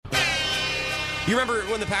You remember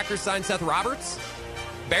when the Packers signed Seth Roberts?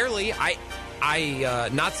 Barely.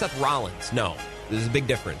 Not Seth Rollins. No, there's a big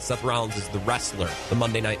difference. Seth Rollins is the wrestler, the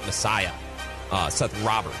Monday Night Messiah. Seth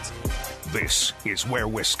Roberts. This is where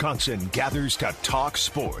Wisconsin gathers to talk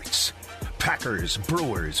sports. Packers,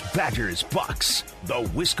 Brewers, Badgers, Bucks. The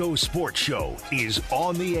Wisco Sports Show is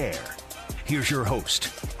on the air. Here's your host,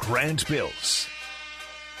 Grant Bills.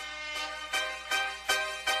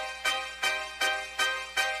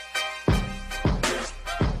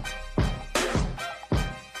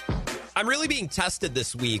 I'm really being tested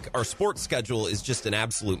this week. Our sports schedule is just an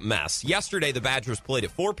absolute mess. Yesterday, the Badgers played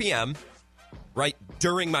at 4 p.m., right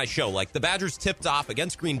during my show. Like, the Badgers tipped off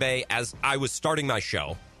against Green Bay as I was starting my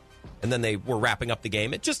show. And then they were wrapping up the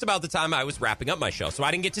game at just about the time I was wrapping up my show. So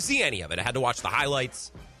I didn't get to see any of it. I had to watch the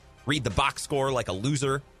highlights, read the box score like a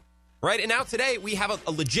loser. Right? And now today, we have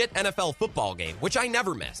a legit NFL football game, which I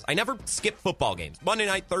never miss. I never skip football games. Monday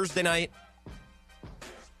night, Thursday night,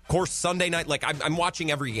 of course, Sunday night. Like, I'm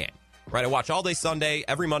watching every game. Right, I watch all day Sunday,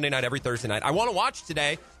 every Monday night, every Thursday night. I want to watch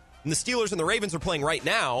today, and the Steelers and the Ravens are playing right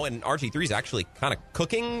now, and RG3 is actually kind of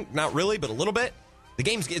cooking, not really, but a little bit.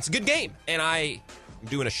 It's a good game, and I'm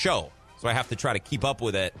doing a show, so I have to try to keep up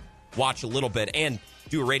with it, watch a little bit, and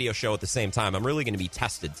do a radio show at the same time. I'm really going to be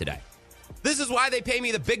tested today. This is why they pay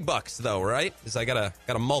me the big bucks, though, right? Because I gotta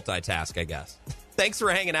multitask, I guess. Thanks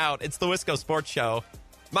for hanging out. It's the Wisco Sports Show.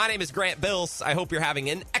 My name is Grant Bills. I hope you're having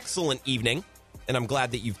an excellent evening. And I'm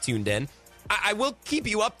glad that you've tuned in. I will keep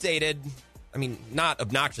you updated. I mean, not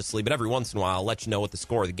obnoxiously, but every once in a while, I'll let you know what the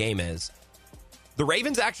score of the game is. The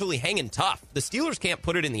Ravens actually hanging tough. The Steelers can't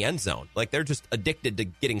put it in the end zone. Like, they're just addicted to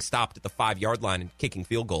getting stopped at the 5-yard line and kicking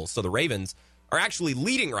field goals. So the Ravens are actually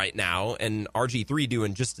leading right now, and RG3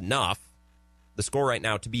 doing just enough. The score right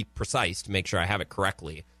now, to be precise, to make sure I have it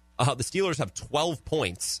correctly. The Steelers have 12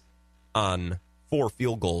 points on 4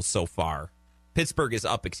 field goals so far. Pittsburgh is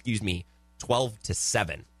up,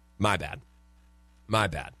 12-7. My bad.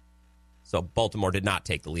 So Baltimore did not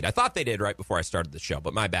take the lead. I thought they did right before I started the show,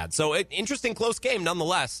 but my bad. So an interesting close game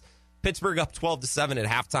nonetheless. Pittsburgh up 12-7 at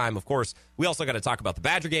halftime. Of course, we also got to talk about the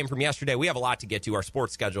Badger game from yesterday. We have a lot to get to. Our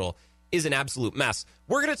sports schedule is an absolute mess.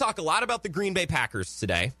 We're going to talk a lot about the Green Bay Packers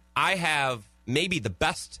today. I have maybe the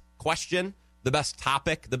best question, the best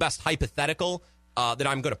topic, the best hypothetical that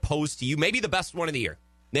I'm going to pose to you. Maybe the best one of the year.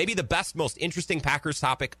 Maybe the best, most interesting Packers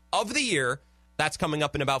topic of the year. That's coming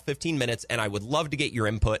up in about 15 minutes, and I would love to get your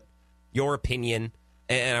input, your opinion,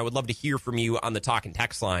 and I would love to hear from you on the talk and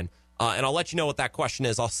text line. And I'll let you know what that question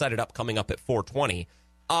is. I'll set it up coming up at 4:20.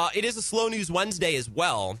 It is a Slow News Wednesday as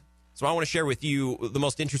well, so I want to share with you the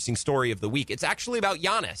most interesting story of the week. It's actually about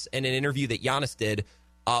Giannis and an interview that Giannis did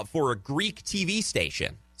for a Greek TV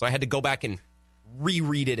station. So I had to go back and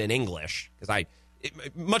reread it in English because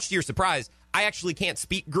much to your surprise, I actually can't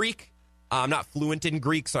speak Greek. I'm not fluent in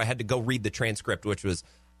Greek, so I had to go read the transcript, which was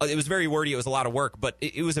very wordy. It was a lot of work, but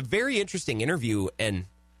it was a very interesting interview. And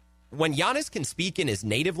when Giannis can speak in his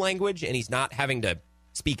native language and he's not having to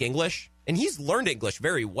speak English, and he's learned English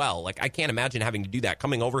very well. Like, I can't imagine having to do that,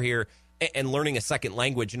 coming over here and learning a second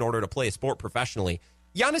language in order to play a sport professionally.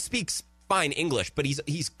 Giannis speaks fine English, but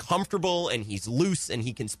he's comfortable and he's loose and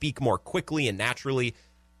he can speak more quickly and naturally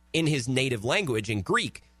in his native language, in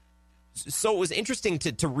Greek. So it was interesting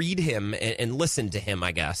to read him and listen to him,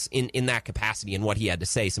 I guess, in that capacity and what he had to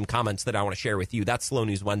say. Some comments that I want to share with you. That's Slow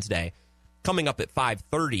News Wednesday coming up at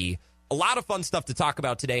 5:30. A lot of fun stuff to talk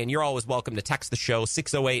about today, and you're always welcome to text the show,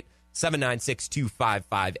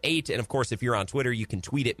 608-796-2558. And, of course, if you're on Twitter, you can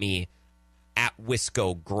tweet at me at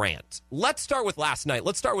Wisco Grant. Let's start with last night.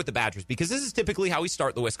 Let's start with the Badgers, because this is typically how we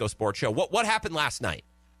start the Wisco Sports Show. What happened last night?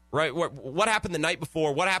 Right, what happened the night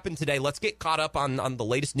before? What happened today? Let's get caught up on the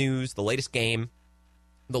latest news, the latest game,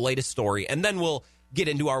 the latest story, and then we'll get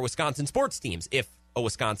into our Wisconsin sports teams if a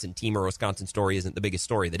Wisconsin team or a Wisconsin story isn't the biggest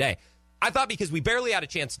story of the day. I thought because we barely had a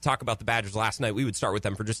chance to talk about the Badgers last night, we would start with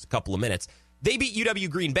them for just a couple of minutes. They beat UW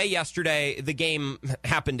Green Bay yesterday. The game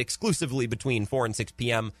happened exclusively between 4 and 6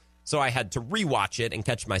 p.m., so I had to rewatch it and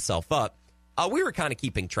catch myself up. We were kind of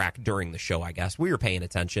keeping track during the show, I guess. We were paying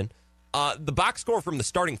attention. The box score from the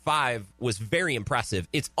starting 5 was very impressive.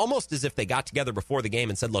 It's almost as if they got together before the game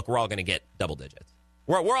and said, look, we're all going to get double digits.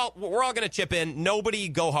 We're all going to chip in. Nobody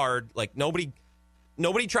go hard. Like, nobody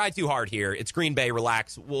try too hard here. It's Green Bay.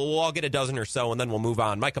 Relax. We'll all get a dozen or so, and then we'll move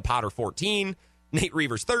on. Micah Potter, 14. Nate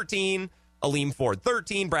Reavers, 13. Aleem Ford,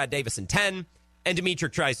 13. Brad Davison, 10. And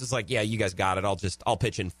Demetric Trice was like, yeah, you guys got it. I'll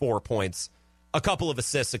pitch in 4 points, a couple of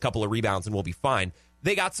assists, a couple of rebounds, and we'll be fine.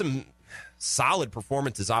 They got some solid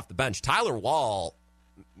performances off the bench. Tyler Wall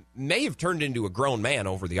may have turned into a grown man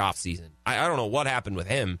over the offseason. I don't know what happened with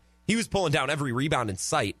him. He was pulling down every rebound in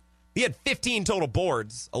sight. He had 15 total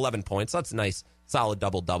boards, 11 points. That's a nice, solid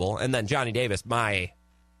double-double. And then Johnny Davis, my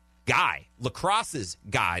guy, lacrosse's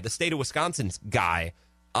guy, the state of Wisconsin's guy,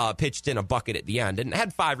 pitched in a bucket at the end and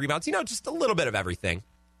had 5 rebounds. Just a little bit of everything.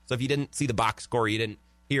 So if you didn't see the box score, you didn't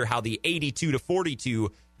hear how the 82-42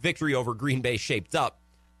 victory over Green Bay shaped up.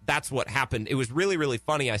 That's what happened. It was really, really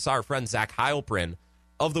funny. I saw our friend Zach Heilprin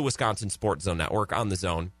of the Wisconsin Sports Zone Network on the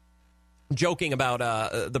Zone joking about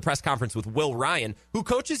the press conference with Will Ryan, who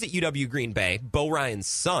coaches at UW Green Bay, Bo Ryan's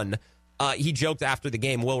son. He joked after the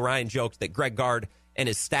game, Will Ryan joked that Greg Gard and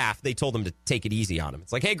his staff, they told him to take it easy on him.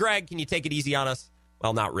 It's like, hey, Greg, can you take it easy on us?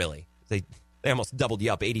 Well, not really. They almost doubled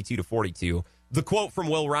you up, 82-42. The quote from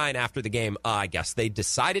Will Ryan after the game, I guess they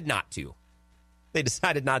decided not to. They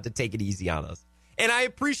decided not to take it easy on us. And I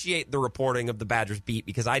appreciate the reporting of the Badgers beat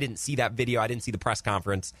because I didn't see that video. I didn't see the press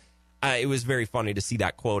conference. It was very funny to see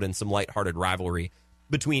that quote and some lighthearted rivalry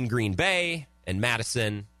between Green Bay and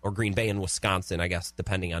Madison, or Green Bay and Wisconsin, I guess,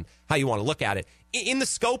 depending on how you want to look at it. In the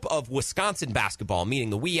scope of Wisconsin basketball, meaning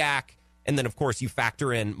the WIAC, and then, of course, you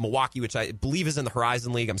factor in Milwaukee, which I believe is in the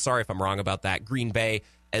Horizon League. I'm sorry if I'm wrong about that. Green Bay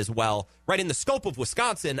as well. Right, in the scope of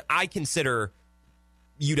Wisconsin, I consider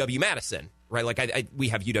UW-Madison, right? Like we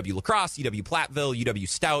have UW-La Crosse, UW-Platteville,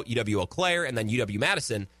 UW-Stout, UW-Eau Claire, and then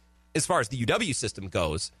UW-Madison as far as the UW system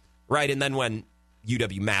goes. Right, and then when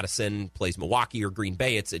UW-Madison plays Milwaukee or Green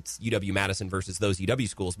Bay, it's UW-Madison versus those UW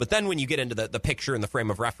schools. But then when you get into the picture and the frame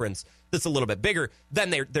of reference that's a little bit bigger,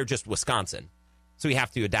 then they're just Wisconsin. So we have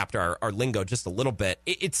to adapt our lingo just a little bit.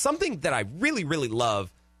 It's something that I really, really love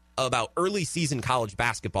about early season college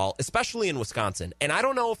basketball, especially in Wisconsin. And I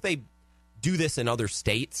don't know if they do this in other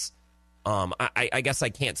states. I guess I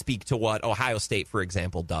can't speak to what Ohio State, for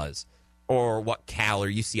example, does, or what Cal or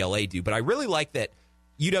UCLA do. But I really like that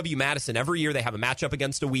UW-Madison, every year they have a matchup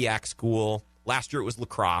against a WIAC school. Last year it was La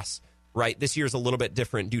Crosse, right? This year's a little bit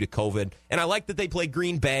different due to COVID. And I like that they play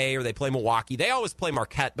Green Bay or they play Milwaukee. They always play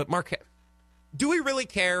Marquette, but Marquette, do we really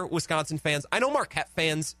care, Wisconsin fans? I know Marquette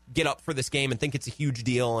fans get up for this game and think it's a huge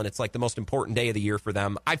deal and it's like the most important day of the year for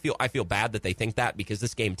them. I feel bad that they think that because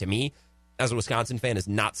this game, to me, as a Wisconsin fan, is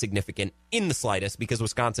not significant in the slightest because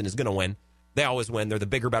Wisconsin is going to win. They always win. They're the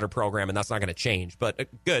bigger, better program, and that's not going to change. But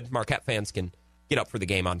good, Marquette fans can get up for the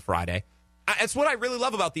game on Friday. It's what I really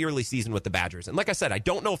love about the early season with the Badgers. And like I said, I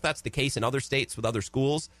don't know if that's the case in other states with other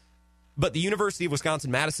schools, but the University of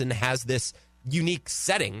Wisconsin-Madison has this unique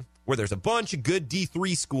setting where there's a bunch of good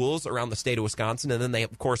D3 schools around the state of Wisconsin, and then they,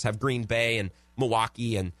 of course, have Green Bay and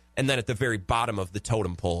Milwaukee, and then at the very bottom of the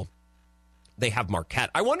totem pole, they have Marquette.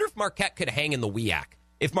 I wonder if Marquette could hang in the WIAC.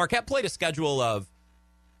 If Marquette played a schedule of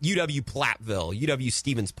UW-Platteville,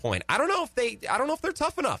 UW-Stevens Point, I don't know if they're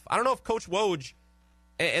tough enough. I don't know if Coach Woj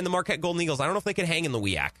and the Marquette Golden Eagles, I don't know if they could hang in the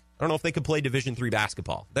WIAC. I don't know if they could play Division III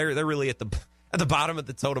basketball. They're really at the bottom of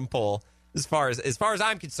the totem pole as far as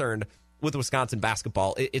I'm concerned with Wisconsin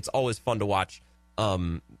basketball. It's always fun to watch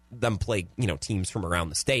them play, teams from around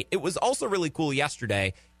the state. It was also really cool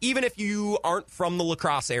yesterday, even if you aren't from the La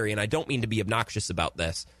Crosse area, and I don't mean to be obnoxious about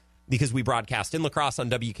this, because we broadcast in La Crosse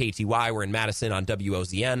on WKTY, we're in Madison on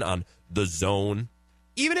WOZN on The Zone.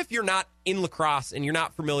 Even if you're not in La Crosse and you're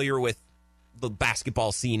not familiar with the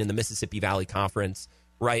basketball scene in the Mississippi Valley Conference,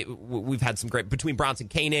 right? We've had some great, between Bronson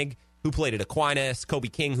Koenig, who played at Aquinas, Kobe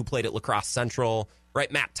King, who played at La Crosse Central,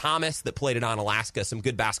 right? Matt Thomas, that played at Onalaska, some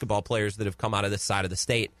good basketball players that have come out of this side of the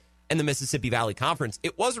state, and the Mississippi Valley Conference.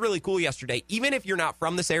 It was really cool yesterday, even if you're not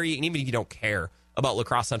from this area, and even if you don't care about La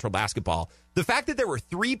Crosse Central basketball, the fact that there were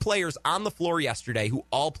 3 players on the floor yesterday who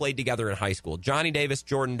all played together in high school, Johnny Davis,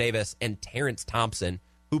 Jordan Davis, and Terrence Thompson,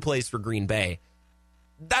 who plays for Green Bay,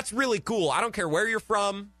 that's really cool. I don't care where you're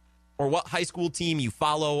from or what high school team you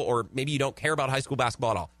follow, or maybe you don't care about high school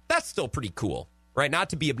basketball at all. That's still pretty cool, right?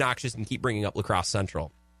 Not to be obnoxious and keep bringing up La Crosse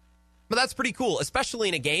Central. But that's pretty cool, especially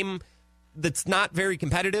in a game that's not very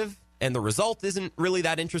competitive and the result isn't really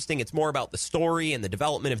that interesting. It's more about the story and the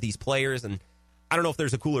development of these players. And I don't know if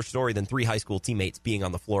there's a cooler story than 3 high school teammates being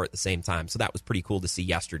on the floor at the same time. So that was pretty cool to see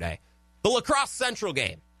yesterday. The La Crosse Central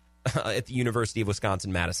game at the University of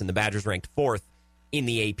Wisconsin-Madison. The Badgers ranked 4th in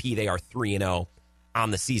the AP. They are 3-0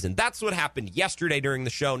 on the season. That's what happened yesterday during the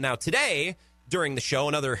show. Now today, during the show,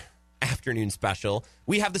 another afternoon special,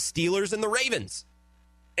 we have the Steelers and the Ravens.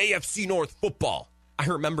 AFC North football. I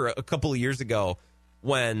remember a couple of years ago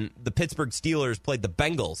when the Pittsburgh Steelers played the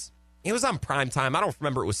Bengals. It was on prime time. I don't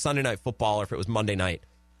remember if it was Sunday Night Football or if it was Monday night,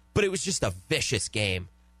 but it was just a vicious game.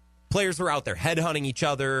 Players were out there headhunting each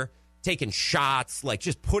other, taking shots, like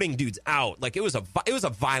just putting dudes out. Like it was a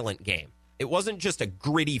violent game. It wasn't just a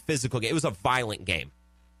gritty physical game. It was a violent game,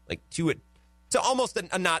 like to almost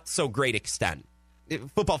a not so great extent.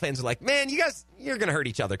 football fans are like, man, you're going to hurt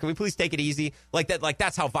each other. Can we please take it easy? Like that, like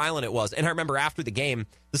that's how violent it was. And I remember after the game,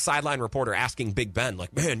 the sideline reporter asking Big Ben,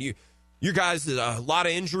 like, man, you guys, a lot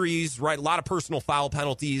of injuries, right? A lot of personal foul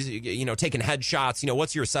penalties, taking headshots.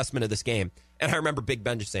 What's your assessment of this game? And I remember Big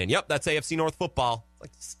Ben just saying, yep, that's AFC North football. It's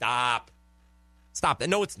like, stop.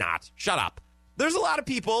 No, it's not. Shut up. There's a lot of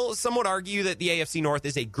people, some would argue that the AFC North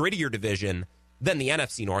is a grittier division than the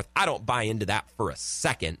NFC North. I don't buy into that for a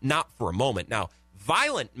second, not for a moment. Now,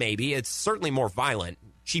 violent maybe. It's certainly more violent.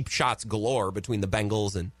 Cheap shots galore between the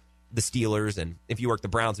Bengals and the Steelers, and if you work the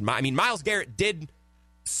Browns. And Myles Garrett did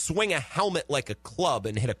swing a helmet like a club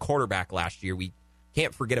and hit a quarterback last year. We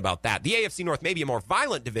can't forget about that. The AFC North may be a more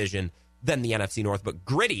violent division than the NFC North, but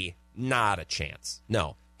gritty, not a chance.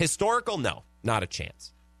 No. Historical, no, not a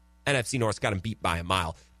chance. NFC North's got him beat by a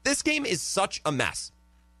mile. This game is such a mess.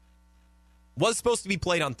 Was supposed to be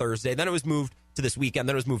played on Thursday, then it was moved to this weekend,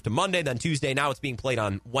 then it was moved to Monday, then Tuesday. Now it's being played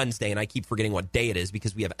on Wednesday, and I keep forgetting what day it is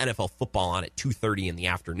because we have NFL football on at 2:30 in the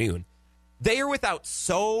afternoon. They are without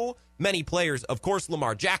so many players. Of course,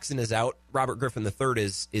 Lamar Jackson is out. Robert Griffin III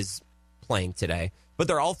is playing today. But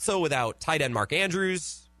they're also without tight end Mark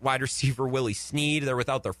Andrews, wide receiver Willie Snead. They're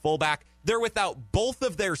without their fullback. They're without both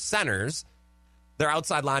of their centers. Their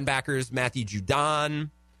outside linebackers, Matthew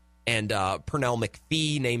Judon and Pernell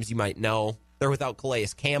McPhee, names you might know. They're without Calais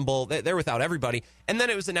Campbell. They're without everybody. And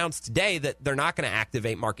then it was announced today that they're not going to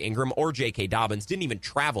activate Mark Ingram or J.K. Dobbins. Didn't even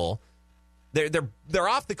travel. They're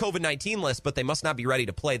off the COVID-19 list, but they must not be ready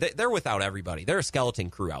to play. They're without everybody. They're a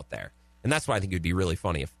skeleton crew out there. And that's why I think it would be really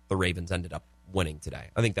funny if the Ravens ended up winning today.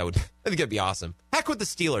 I think it'd be awesome. Heck with the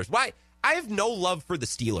Steelers. Why? I have no love for the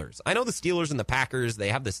Steelers. I know the Steelers and the Packers, they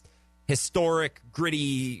have this historic,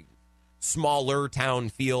 gritty, smaller town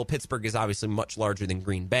feel. Pittsburgh is obviously much larger than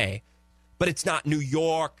Green Bay, but it's not New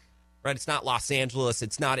York, right? It's not Los Angeles.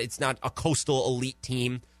 It's not a coastal elite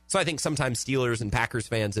team. So I think sometimes Steelers and Packers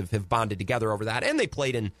fans have bonded together over that, and they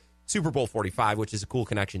played in Super Bowl 45, which is a cool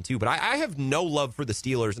connection too. But I have no love for the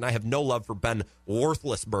Steelers, and I have no love for Ben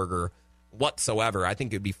Roethlisberger whatsoever. I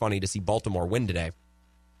think it would be funny to see Baltimore win today.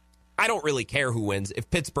 I don't really care who wins. If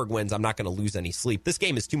Pittsburgh wins, I'm not going to lose any sleep. This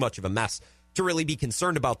game is too much of a mess to really be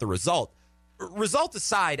concerned about the result. Result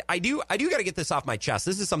aside, I do got to get this off my chest.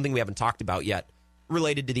 This is something we haven't talked about yet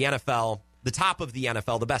related to the NFL, the top of the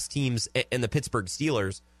NFL, the best teams in the Pittsburgh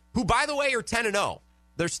Steelers, who, by the way, are 10-0.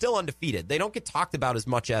 They're still undefeated. They don't get talked about as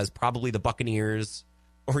much as probably the Buccaneers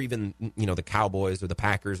or even, the Cowboys or the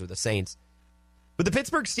Packers or the Saints. But the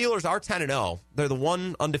Pittsburgh Steelers are 10-0. They're the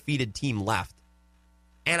one undefeated team left.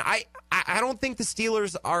 And I don't think the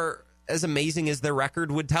Steelers are as amazing as their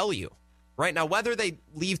record would tell you. Right now, whether they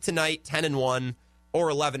leave tonight 10-1 or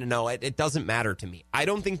 11-0, it doesn't matter to me. I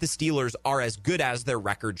don't think the Steelers are as good as their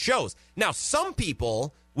record shows. Now, some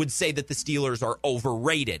people would say that the Steelers are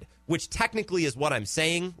overrated, which technically is what I'm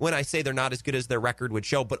saying when I say they're not as good as their record would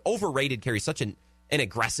show. But overrated carries such an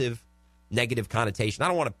aggressive, negative connotation. I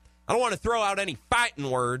don't want to throw out any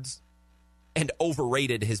fighting words. And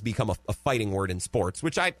overrated has become a fighting word in sports,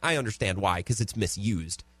 which I understand why, because it's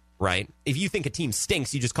misused, right? If you think a team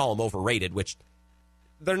stinks, you just call them overrated, which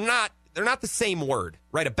they're not the same word,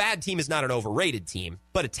 right? A bad team is not an overrated team,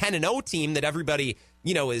 but a 10-0 team that everybody,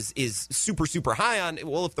 is super, super high on,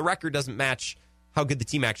 well, if the record doesn't match how good the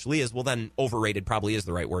team actually is, well, then overrated probably is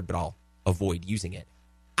the right word, but I'll avoid using it.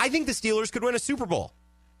 I think the Steelers could win a Super Bowl.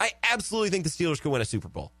 I absolutely think the Steelers could win a Super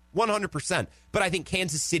Bowl, 100%. But I think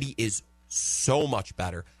Kansas City is so much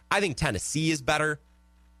better. I think Tennessee is better.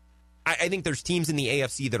 I think there's teams in the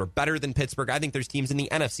AFC that are better than Pittsburgh. I think there's teams in the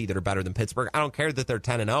NFC that are better than Pittsburgh. I don't care that they're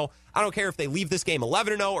 10-0. I don't care if they leave this game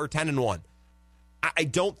 11-0 or 10-1. I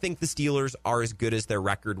don't think the Steelers are as good as their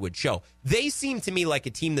record would show. They seem to me like a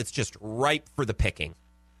team that's just ripe for the picking.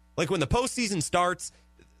 Like when the postseason starts,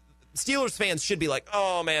 Steelers fans should be like,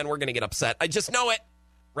 oh man, we're going to get upset. I just know it.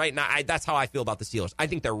 Right now, that's how I feel about the Steelers. I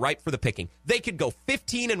think they're ripe for the picking. They could go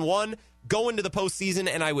 15-1, go into the postseason,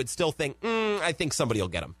 and I would still think, I think somebody will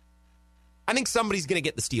get them. I think somebody's going to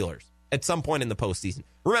get the Steelers at some point in the postseason.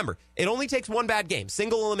 Remember, it only takes one bad game.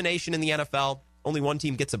 Single elimination in the NFL. Only one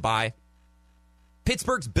team gets a bye.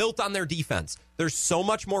 Pittsburgh's built on their defense. There's so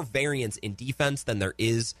much more variance in defense than there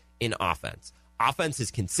is in offense. Offense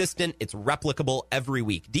is consistent. It's replicable every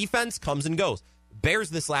week. Defense comes and goes.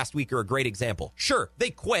 Bears this last week are a great example. Sure,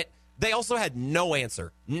 they quit. They also had no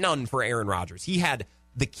answer. None for Aaron Rodgers. He had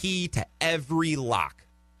the key to every lock.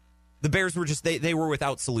 The Bears were just, they were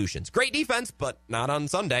without solutions. Great defense, but not on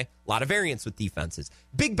Sunday. A lot of variance with defenses.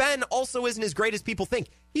 Big Ben also isn't as great as people think.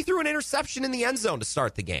 He threw an interception in the end zone to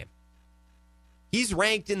start the game. He's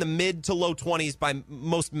ranked in the mid to low 20s by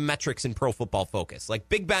most metrics in Pro Football Focus. Like,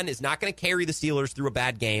 Big Ben is not going to carry the Steelers through a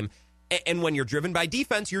bad game. And when you're driven by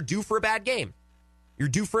defense, you're due for a bad game. You're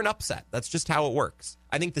due for an upset. That's just how it works.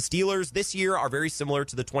 I think the Steelers this year are very similar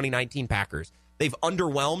to the 2019 Packers. They've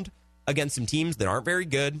underwhelmed against some teams that aren't very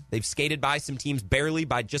good. They've skated by some teams barely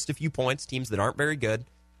by just a few points, teams that aren't very good.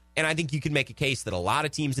 And I think you could make a case that a lot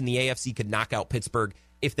of teams in the AFC could knock out Pittsburgh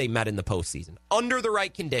if they met in the postseason. Under the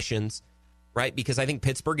right conditions, right? Because I think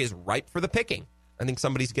Pittsburgh is ripe for the picking. I think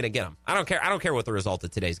somebody's going to get them. I don't care what the result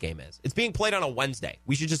of today's game is. It's being played on a Wednesday.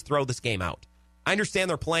 We should just throw this game out. I understand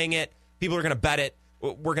they're playing it. People are going to bet it.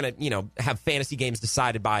 We're going to, have fantasy games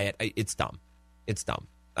decided by it. It's dumb. It's dumb.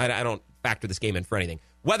 I don't factor this game in for anything.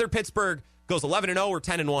 Whether Pittsburgh goes 11-0 or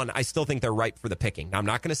 10-1, I still think they're ripe for the picking. Now, I'm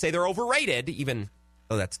not going to say they're overrated, even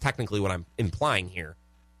though that's technically what I'm implying here.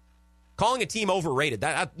 Calling a team overrated,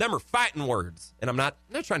 them are fighting words. And I'm not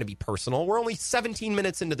trying to be personal. We're only 17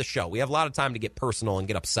 minutes into the show. We have a lot of time to get personal and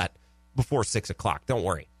get upset before 6 o'clock. Don't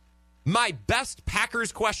worry. My best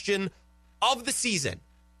Packers question of the season,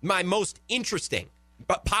 my most interesting,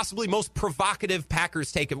 but possibly most provocative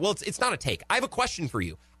Packers take. Well, it's not a take. I have a question for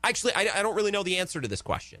you. Actually, I don't really know the answer to this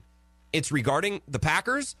question. It's regarding the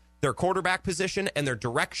Packers, their quarterback position, and their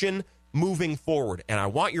direction moving forward. And I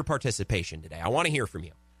want your participation today. I want to hear from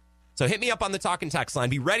you. So hit me up on the Talk and Text line.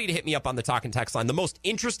 Be ready to hit me up on the Talk and Text line. The most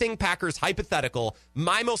interesting Packers hypothetical,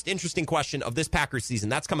 my most interesting question of this Packers season,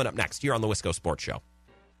 that's coming up next here on the Wisco Sports Show.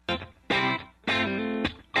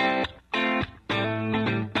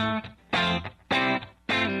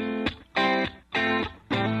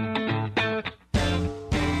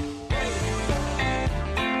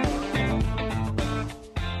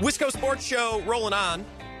 Wisco Sports Show rolling on.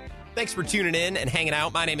 Thanks for tuning in and hanging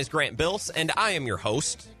out. My name is Grant Bills, and I am your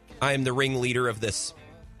host. I am the ringleader of this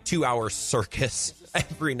 2-hour circus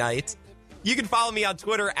every night. You can follow me on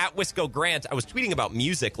Twitter at Wisco Grant. I was tweeting about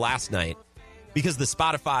music last night because the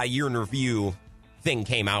Spotify year in review thing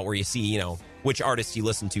came out where you see, which artists you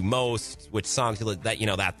listen to most, which songs you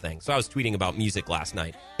that thing. So I was tweeting about music last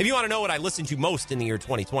night. If you want to know what I listened to most in the year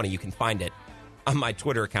 2020, you can find it on my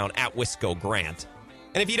Twitter account at Wisco Grant.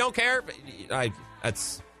 And if you don't care, I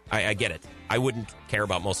get it. I wouldn't care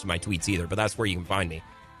about most of my tweets either, but that's where you can find me.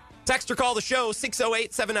 Text or call the show,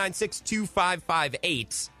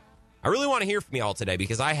 608-796-2558. I really want to hear from you all today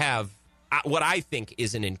because I have what I think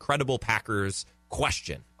is an incredible Packers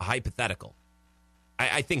question, a hypothetical.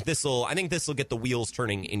 I think this will get the wheels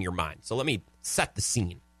turning in your mind. So let me set the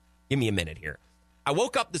scene. Give me a minute here. I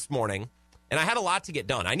woke up this morning, and I had a lot to get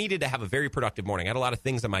done. I needed to have a very productive morning. I had a lot of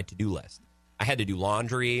things on my to-do list. I had to do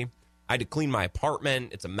laundry. I had to clean my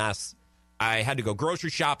apartment. It's a mess. I had to go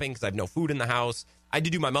grocery shopping because I have no food in the house. I had to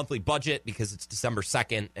do my monthly budget because it's December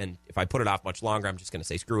 2nd, and if I put it off much longer, I'm just going to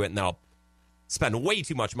say screw it, and then I'll spend way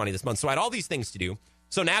too much money this month. So I had all these things to do.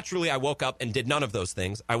 So naturally, I woke up and did none of those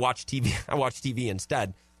things. I watched TV. I watched TV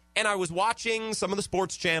instead, and I was watching some of the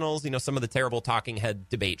sports channels, some of the terrible talking head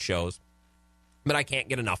debate shows, but I can't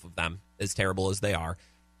get enough of them, as terrible as they are.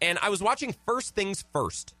 And I was watching First Things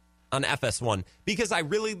First on FS1 because I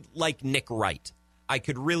really like Nick Wright. I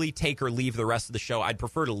could really take or leave the rest of the show. I'd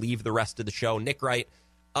prefer to leave the rest of the show. Nick Wright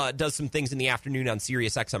does some things in the afternoon on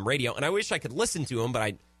Sirius XM Radio, and I wish I could listen to him, but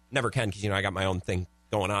I never can because, I got my own thing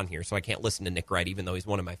going on here, so I can't listen to Nick Wright, even though he's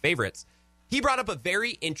one of my favorites. He brought up a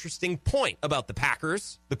very interesting point about the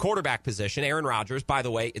Packers, the quarterback position. Aaron Rodgers, by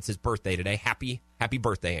the way, it's his birthday today. Happy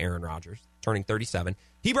birthday, Aaron Rodgers, turning 37.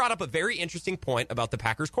 He brought up a very interesting point about the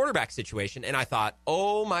Packers quarterback situation, and I thought,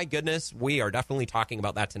 oh my goodness, we are definitely talking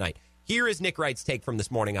about that tonight. Here is Nick Wright's take from this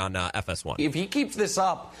morning on FS1. If he keeps this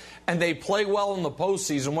up and they play well in the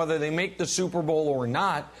postseason, whether they make the Super Bowl or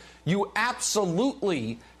not, you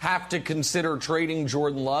absolutely have to consider trading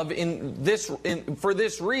Jordan Love for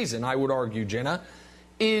this reason, I would argue, Jenna,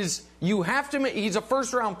 is you have to make, he's a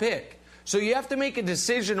first-round pick. So you have to make a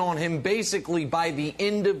decision on him basically by the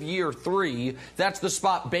end of year 3. That's the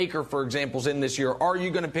spot Baker, for example, is in this year. Are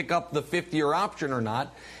you going to pick up the 5th-year option or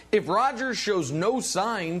not? If Rodgers shows no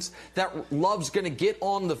signs that Love's going to get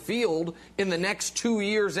on the field in the next 2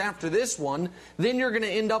 years after this one, then you're going to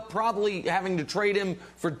end up probably having to trade him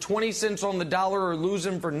for 20 cents on the dollar or lose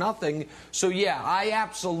him for nothing. So, yeah, I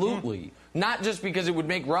absolutely... Not just because it would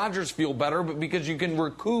make Rodgers feel better, but because you can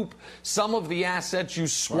recoup some of the assets you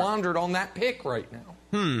squandered on that pick right now.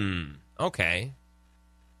 Okay.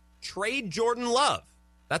 Trade Jordan Love.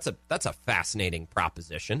 That's a fascinating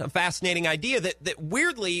proposition, a fascinating idea that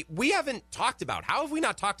weirdly we haven't talked about. How have we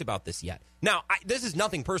not talked about this yet? Now, this is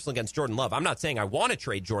nothing personal against Jordan Love. I'm not saying I want to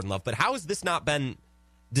trade Jordan Love, but how has this not been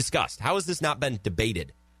discussed? How has this not been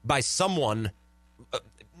debated by someone,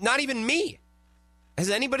 not even me? Has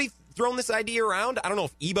anybody thrown this idea around? I don't know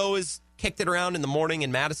if Ebo has kicked it around in the morning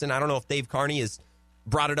in Madison. I don't know if Dave Carney has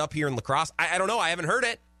brought it up here in La Crosse. I don't know. I haven't heard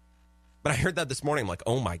it. But I heard that this morning. I'm like,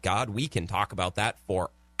 oh, my God, we can talk about that for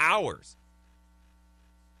hours.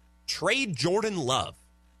 Trade Jordan Love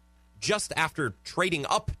just after trading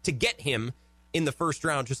up to get him in the first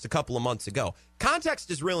round just a couple of months ago. Context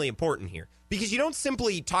is really important here because you don't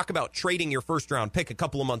simply talk about trading your first-round pick a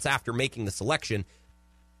couple of months after making the selection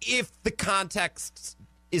if the context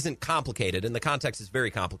isn't complicated, and the context is very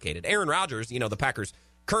complicated. Aaron Rodgers, the Packers'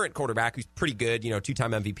 current quarterback, who's pretty good,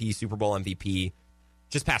 two-time MVP, Super Bowl MVP,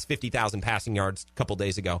 just passed 50,000 passing yards a couple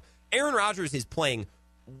days ago. Aaron Rodgers is playing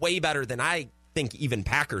way better than I think even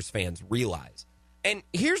Packers fans realize. And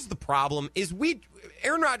here's the problem, is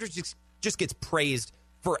Aaron Rodgers just gets praised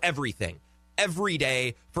for everything, every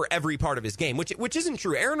day, for every part of his game, which isn't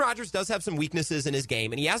true. Aaron Rodgers does have some weaknesses in his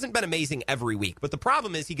game, and he hasn't been amazing every week. But the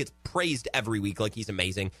problem is he gets praised every week like he's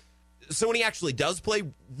amazing. So when he actually does play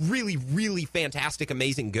really, really fantastic,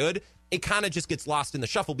 amazing good, it kind of just gets lost in the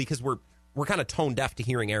shuffle because we're kind of tone deaf to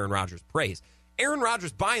hearing Aaron Rodgers praise. Aaron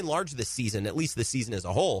Rodgers, by and large this season, at least this season as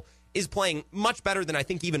a whole, is playing much better than I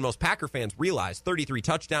think even most Packer fans realize. 33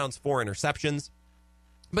 touchdowns, 4 interceptions.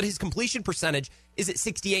 But his completion percentage is at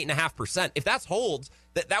 68.5%. If that holds,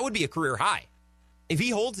 that would be a career high. If he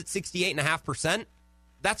holds at 68.5%,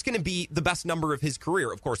 that's going to be the best number of his career,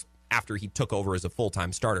 of course, after he took over as a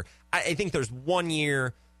full-time starter. I think there's 1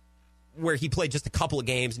 year where he played just a couple of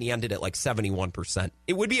games and he ended at like 71%.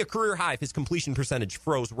 It would be a career high if his completion percentage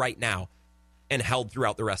froze right now and held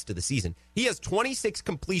throughout the rest of the season. He has 26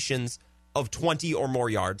 completions of 20 or more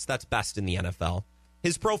yards. That's best in the NFL.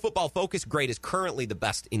 His Pro Football Focus grade is currently the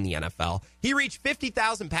best in the NFL. He reached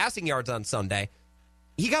 50,000 passing yards on Sunday.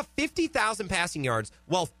 He got 50,000 passing yards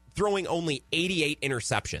while throwing only 88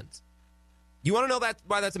 interceptions. You want to know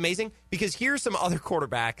why that's amazing? Because here's some other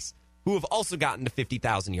quarterbacks who have also gotten to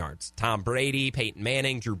 50,000 yards. Tom Brady, Peyton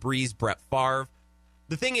Manning, Drew Brees, Brett Favre.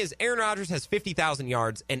 The thing is, Aaron Rodgers has 50,000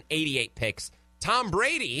 yards and 88 picks. Tom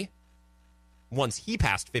Brady, once he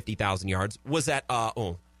passed 50,000 yards, was at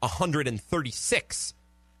 136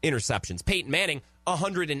 interceptions. Peyton Manning,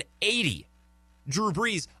 180. Drew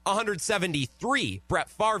Brees, 173. Brett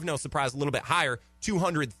Favre, no surprise, a little bit higher,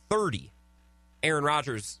 230. Aaron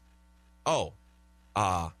Rodgers,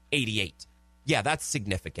 88. Yeah, that's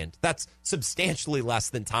significant. That's substantially less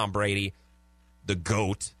than Tom Brady, the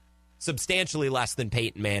GOAT, substantially less than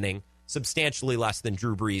Peyton Manning, substantially less than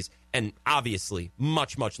Drew Brees, and obviously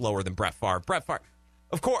much, much lower than Brett Favre. Brett Favre,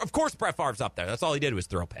 of course, Brett Favre's up there. That's all he did was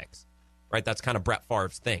throw picks, right? That's kind of Brett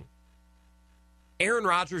Favre's thing. Aaron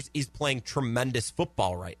Rodgers is playing tremendous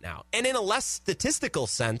football right now. And in a less statistical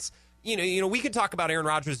sense, you know, we could talk about Aaron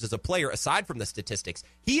Rodgers as a player aside from the statistics.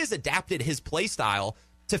 He has adapted his play style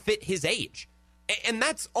to fit his age. And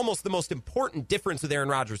that's almost the most important difference with Aaron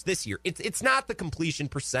Rodgers this year. It's not the completion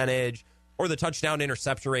percentage or the touchdown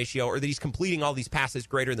interception ratio or that he's completing all these passes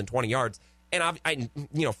greater than 20 yards. And I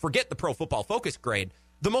forget the Pro Football Focus grade.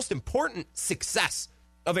 The most important success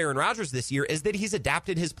of Aaron Rodgers this year is that he's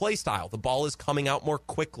adapted his play style. The ball is coming out more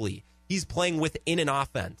quickly. He's playing within an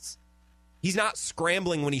offense. He's not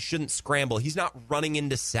scrambling when he shouldn't scramble. He's not running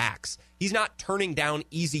into sacks. He's not turning down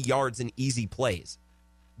easy yards and easy plays.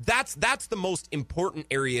 That's the most important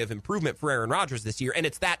area of improvement for Aaron Rodgers this year, and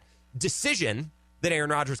it's that decision that Aaron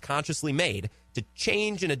Rodgers consciously made to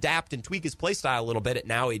change and adapt and tweak his play style a little bit at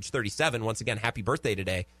now age 37. Once again, happy birthday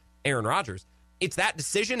today, Aaron Rodgers. It's that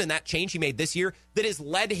decision and that change he made this year that has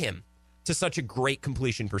led him to such a great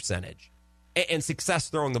completion percentage and success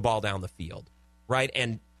throwing the ball down the field, right?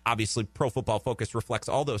 And obviously, Pro Football Focus reflects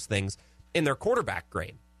all those things in their quarterback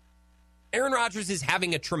grade. Aaron Rodgers is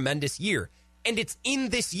having a tremendous year. And it's in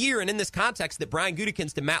this year and in this context that Brian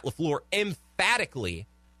Gutekunst and Matt LaFleur emphatically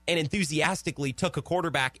and enthusiastically took a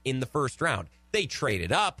quarterback in the first round. They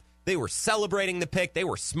traded up. They were celebrating the pick. They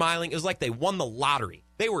were smiling. It was like they won the lottery.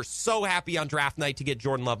 They were so happy on draft night to get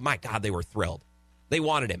Jordan Love. My God, they were thrilled. They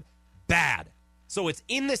wanted him bad. So it's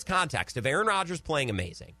in this context of Aaron Rodgers playing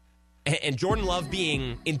amazing and Jordan Love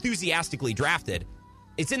being enthusiastically drafted.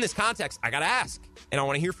 It's in this context I got to ask, and I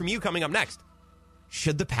want to hear from you coming up next.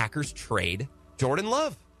 Should the Packers trade Jordan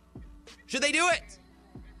Love? Should they do it?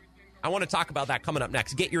 I want to talk about that coming up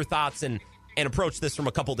next. Get your thoughts and approach this from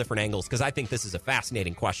a couple different angles because I think this is a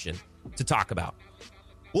fascinating question to talk about.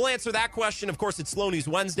 We'll answer that question. Of course, it's Slow News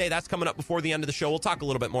Wednesday. That's coming up before the end of the show. We'll talk a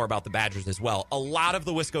little bit more about the Badgers as well. A lot of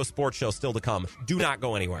the Wisco Sports Show still to come. Do not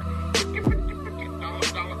go anywhere.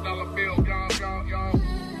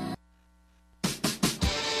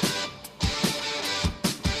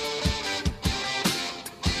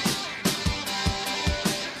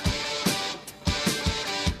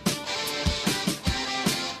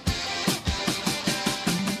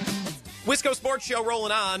 Wisco Sports Show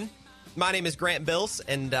rolling on. My name is Grant Bills,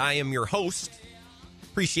 and I am your host.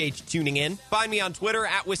 Appreciate you tuning in. Find me on Twitter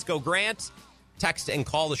at Wisco Grant. Text and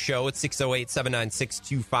call the show at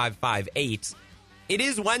 608-796-2558. It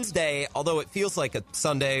is Wednesday, although it feels like a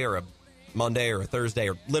Sunday or a Monday or a Thursday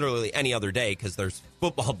or literally any other day because there's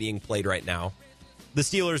football being played right now. The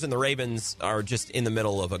Steelers and the Ravens are just in the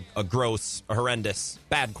middle of a gross, horrendous,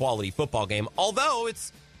 bad quality football game, although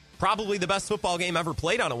it's probably the best football game ever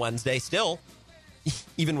played on a Wednesday still,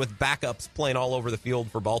 even with backups playing all over the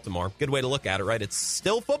field for Baltimore. Good way to look at it, right? It's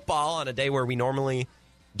still football on a day where we normally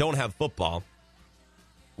don't have football.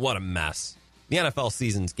 What a mess. The NFL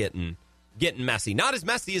season's getting messy. Not as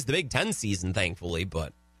messy as the Big Ten season, thankfully,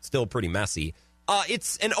 but still pretty messy.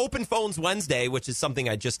 It's an open phones Wednesday, which is something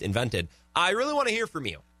I just invented. I really want to hear from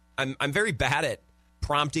you. I'm very bad at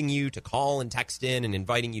prompting you to call and text in and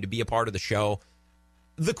inviting you to be a part of the show.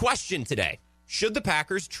 The question today, should the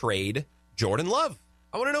Packers trade Jordan Love?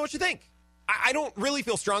 I want to know what you think. I don't really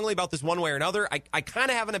feel strongly about this one way or another. I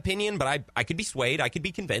kind of have an opinion, but I could be swayed. I could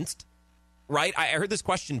be convinced, right? I heard this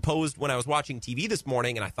question posed when I was watching TV this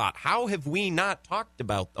morning, and I thought, how have we not talked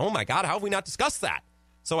about, oh my God, how have we not discussed that?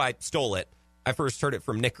 So I stole it. I first heard it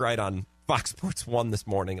from Nick Wright on Fox Sports 1 this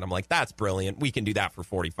morning, and I'm like, that's brilliant. We can do that for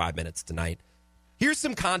 45 minutes tonight. Here's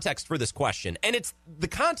some context for this question, and it's the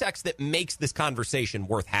context that makes this conversation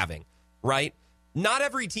worth having, right? Not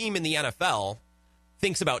every team in the NFL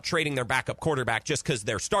thinks about trading their backup quarterback just because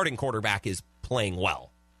their starting quarterback is playing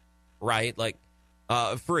well, right? Like,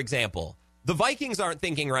 for example, the Vikings aren't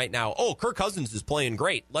thinking right now, oh, Kirk Cousins is playing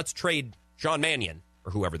great. Let's trade Sean Mannion,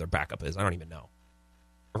 or whoever their backup is. I don't even know.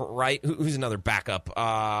 Right? Who's another backup? God,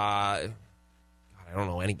 I don't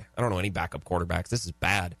know any backup quarterbacks. This is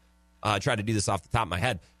bad. I tried to do this off the top of my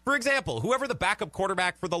head. For example, whoever the backup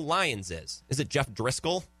quarterback for the Lions is it Jeff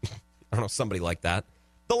Driscoll? I don't know, somebody like that.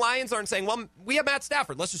 The Lions aren't saying, well, we have Matt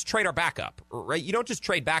Stafford. Let's just trade our backup, right? You don't just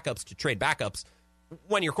trade backups to trade backups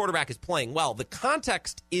when your quarterback is playing well. The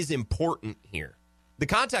context is important here. The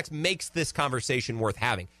context makes this conversation worth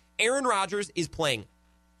having. Aaron Rodgers is playing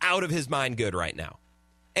out of his mind good right now.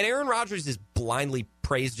 And Aaron Rodgers is blindly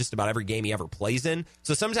praised just about every game he ever plays in.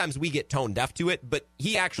 So sometimes we get tone deaf to it, but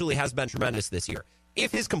he actually has been tremendous this year.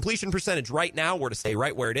 If his completion percentage right now were to stay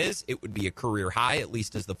right where it is, it would be a career high, at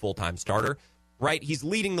least as the full-time starter, right? He's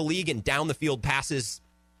leading the league in down-the-field passes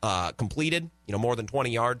completed, more than 20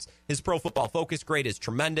 yards. His Pro Football Focus grade is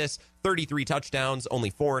tremendous. 33 touchdowns, only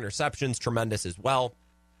 4 interceptions, tremendous as well.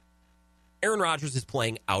 Aaron Rodgers is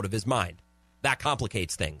playing out of his mind. That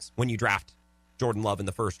complicates things when you draft Jordan Love in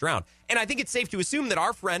the first round. And I think it's safe to assume that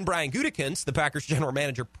our friend Brian Gutekunst, the Packers general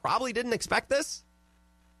manager, probably didn't expect this.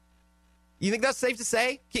 You think that's safe to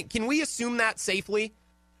say? Can we assume that safely?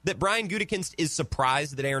 That Brian Gutekunst is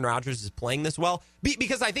surprised that Aaron Rodgers is playing this well?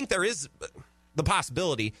 Because I think there is the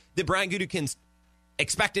possibility that Brian Gutekunst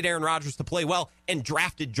expected Aaron Rodgers to play well and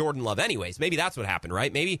drafted Jordan Love anyways. Maybe that's what happened,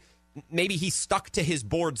 right? Maybe he stuck to his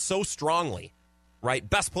board so strongly, right?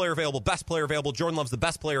 Best player available. Jordan Love's the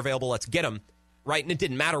best player available. Let's get him. Right, and it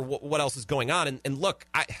didn't matter what else is going on. And look,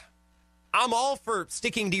 I'm all for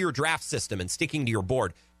sticking to your draft system and sticking to your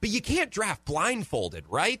board, but you can't draft blindfolded,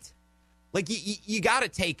 right? Like, you got to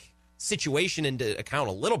take situation into account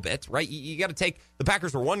a little bit, right? You got to take the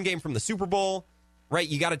Packers were one game from the Super Bowl, right?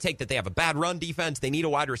 You got to take that they have a bad run defense. They need a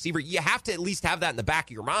wide receiver. You have to at least have that in the back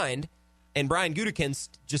of your mind. And Brian Gutekunst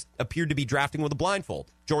just appeared to be drafting with a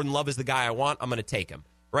blindfold. Jordan Love is the guy I want. I'm going to take him.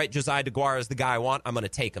 Right, Josiah DeGuara is the guy I want. I'm going to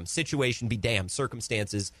take him. Situation be damned.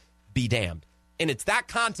 Circumstances be damned. And it's that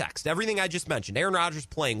context. Everything I just mentioned. Aaron Rodgers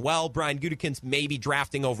playing well. Brian Gutekunst maybe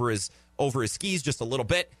drafting over his skis just a little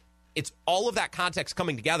bit. It's all of that context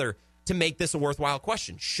coming together to make this a worthwhile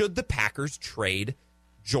question. Should the Packers trade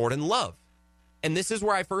Jordan Love? And this is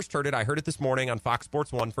where I first heard it. I heard it this morning on Fox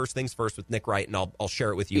Sports 1, First Things First with Nick Wright, and I'll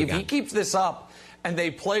share it with you again. If he keeps this up and they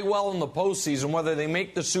play well in the postseason, whether they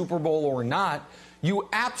make the Super Bowl or not, you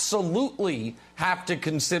absolutely have to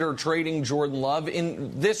consider trading Jordan Love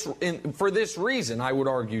for this reason, I would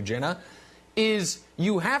argue, Jenna, is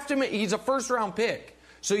you have to make, he's a first-round pick.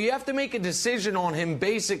 So you have to make a decision on him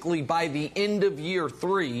basically by the end of year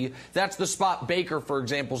 3. That's the spot Baker, for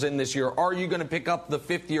example, is in this year. Are you going to pick up the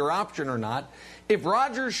 5th-year option or not? If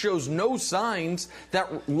Rodgers shows no signs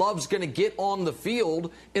that Love's going to get on the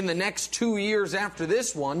field in the next 2 years after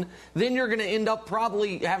this one, then you're going to end up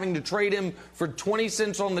probably having to trade him for 20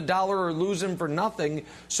 cents on the dollar or lose him for nothing.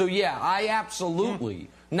 So, yeah, I absolutely,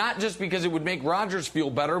 not just because it would make Rodgers feel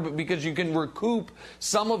better, but because you can recoup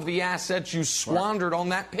some of the assets you squandered on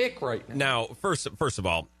that pick right now. Now, first of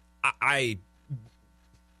all, I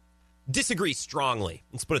disagree strongly.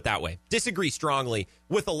 Let's put it that way. Disagree strongly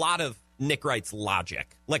with a lot of Nick Wright's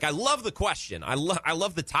logic. Like, I love the question. I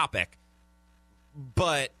love the topic.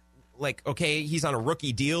 But, like, okay, he's on a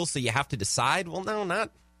rookie deal, so you have to decide. Well, no,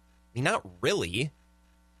 not really.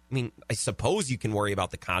 I mean, I suppose you can worry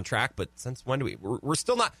about the contract, but since when do we're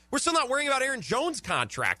still not worrying about Aaron Jones'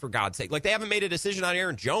 contract, for God's sake. Like, they haven't made a decision on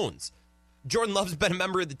Aaron Jones. Jordan Love's been a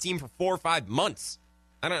member of the team for 4 or 5 months.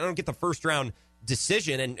 I don't get the first round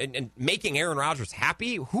decision and making Aaron Rodgers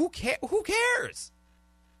happy. Who cares?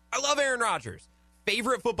 I love Aaron Rodgers.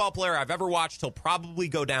 Favorite football player I've ever watched. He'll probably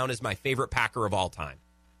go down as my favorite Packer of all time.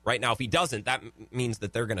 Right now, if he doesn't, that means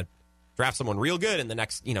that they're going to draft someone real good in the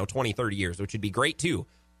next, 20, 30 years, which would be great too.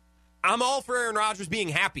 I'm all for Aaron Rodgers being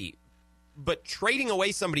happy, but trading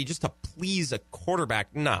away somebody just to please a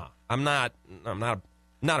quarterback, nah, I'm not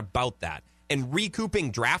about that. And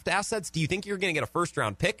recouping draft assets, do you think you're going to get a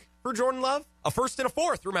first-round pick for Jordan Love? A first and a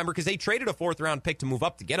fourth, remember, because they traded a fourth-round pick to move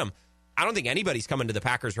up to get him. I don't think anybody's coming to the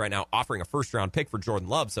Packers right now offering a first-round pick for Jordan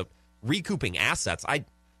Love, so recouping assets,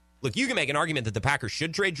 look, you can make an argument that the Packers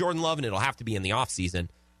should trade Jordan Love, and it'll have to be in the offseason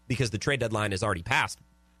because the trade deadline is already passed.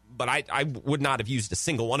 But I would not have used a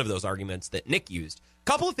single one of those arguments that Nick used.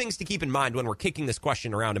 Couple of things to keep in mind when we're kicking this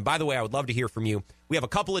question around. And by the way, I would love to hear from you. We have a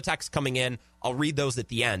couple of texts coming in. I'll read those at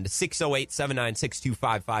the end.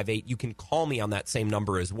 608-796-2558. You can call me on that same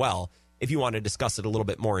number as well if you want to discuss it a little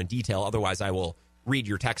bit more in detail. Otherwise, I will read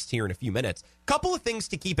your text here in a few minutes. Couple of things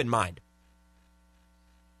to keep in mind.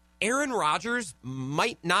 Aaron Rodgers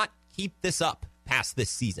might not keep this up past this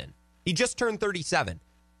season. He just turned 37.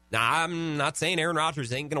 Now, I'm not saying Aaron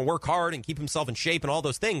Rodgers ain't going to work hard and keep himself in shape and all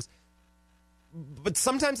those things, but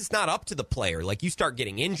sometimes it's not up to the player. Like, you start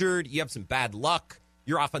getting injured, you have some bad luck,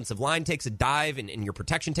 your offensive line takes a dive, and your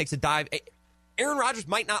protection takes a dive. Aaron Rodgers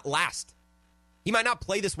might not last. He might not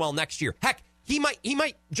play this well next year. Heck, he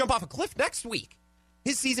might jump off a cliff next week.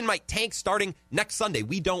 His season might tank starting next Sunday.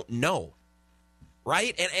 We don't know,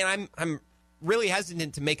 right? And I'm really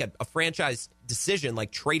hesitant to make a franchise decision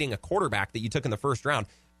like trading a quarterback that you took in the first round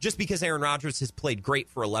just because Aaron Rodgers has played great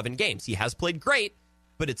for 11 games. He has played great,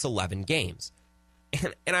 but it's 11 games.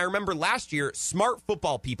 And I remember last year, smart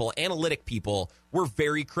football people, analytic people, were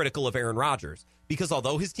very critical of Aaron Rodgers because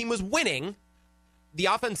although his team was winning, the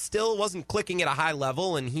offense still wasn't clicking at a high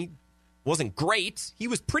level, and he wasn't great. He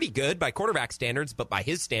was pretty good by quarterback standards, but by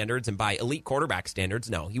his standards and by elite quarterback standards,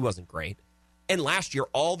 no, he wasn't great. And last year,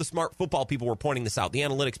 all the smart football people were pointing this out. The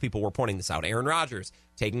analytics people were pointing this out. Aaron Rodgers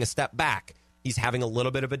taking a step back. He's having a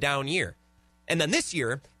little bit of a down year. And then this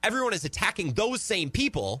year, everyone is attacking those same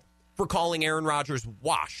people for calling Aaron Rodgers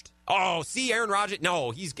washed. Oh, see, Aaron Rodgers,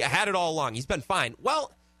 no, he's had it all along. He's been fine.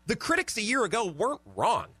 Well, the critics a year ago weren't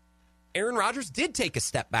wrong. Aaron Rodgers did take a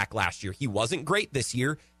step back last year. He wasn't great this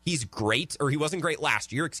year. He's great, or he wasn't great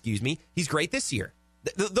last year, excuse me. He's great this year.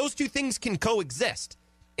 Those two things can coexist.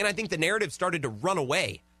 And I think the narrative started to run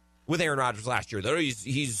away with Aaron Rodgers last year.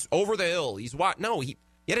 He's over the hill. He's what? No, he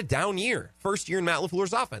had a down year. First year in Matt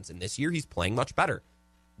LaFleur's offense. And this year he's playing much better.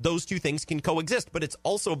 Those two things can coexist. But it's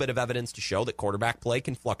also a bit of evidence to show that quarterback play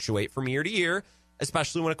can fluctuate from year to year,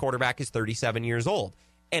 especially when a quarterback is 37 years old.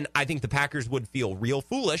 And I think the Packers would feel real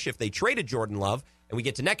foolish if they traded Jordan Love and we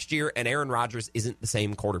get to next year and Aaron Rodgers isn't the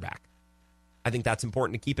same quarterback. I think that's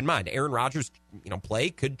important to keep in mind. Aaron Rodgers, play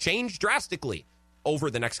could change drastically over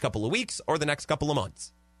the next couple of weeks or the next couple of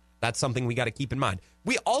months. That's something we got to keep in mind.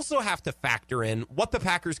 We also have to factor in what the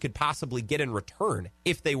Packers could possibly get in return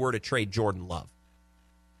if they were to trade Jordan Love.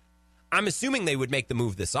 I'm assuming they would make the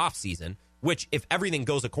move this offseason, which if everything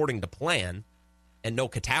goes according to plan and no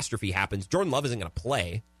catastrophe happens, Jordan Love isn't going to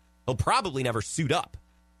play. He'll probably never suit up,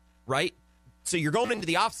 right? So you're going into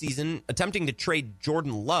the offseason attempting to trade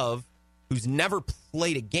Jordan Love, who's never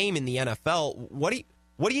played a game in the NFL. What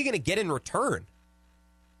are you going to get in return?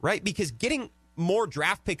 Right? Because getting more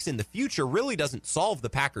draft picks in the future really doesn't solve the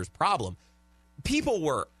Packers' problem. People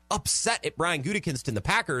were upset at Brian Gutekunst and the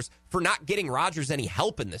Packers for not getting Rodgers any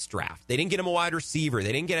help in this draft. They didn't get him a wide receiver.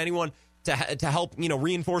 They didn't get anyone to help,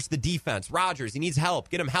 reinforce the defense. Rodgers, he needs help.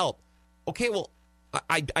 Get him help. Okay, well,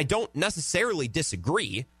 I don't necessarily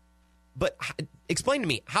disagree, but explain to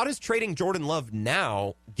me, how does trading Jordan Love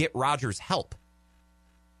now get Rodgers help?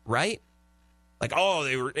 Right? Like, oh,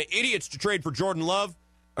 they were idiots to trade for Jordan Love.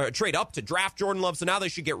 Or trade up to draft Jordan Love, so now they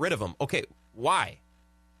should get rid of him. Okay, why?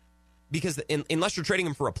 Because unless you're trading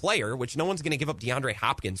him for a player, which no one's going to give up DeAndre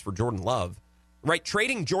Hopkins for Jordan Love, right?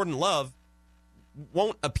 Trading Jordan Love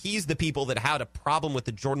won't appease the people that had a problem with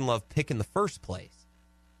the Jordan Love pick in the first place,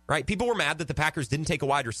 right? People were mad that the Packers didn't take a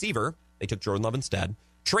wide receiver. They took Jordan Love instead.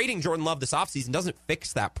 Trading Jordan Love this offseason doesn't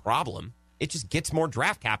fix that problem. It just gets more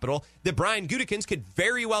draft capital that Brian Gutekunst could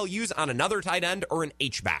very well use on another tight end or an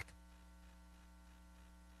H-back.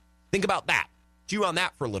 Think about that. Chew on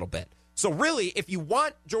that for a little bit. So really, if you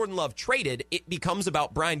want Jordan Love traded, it becomes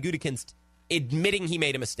about Brian Gutekunst admitting he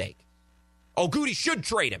made a mistake. Oh, Goody should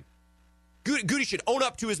trade him. Goody should own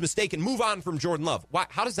up to his mistake and move on from Jordan Love. Why?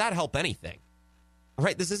 How does that help anything?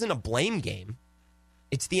 Right? This isn't a blame game.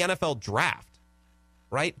 It's the NFL draft.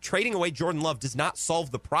 Right? Trading away Jordan Love does not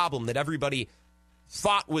solve the problem that everybody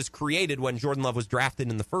thought was created when Jordan Love was drafted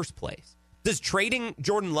in the first place. Does trading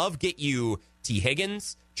Jordan Love get you T.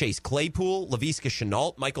 Higgins, Chase Claypool, Laviska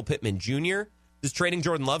Shenault, Michael Pittman Jr.? Does trading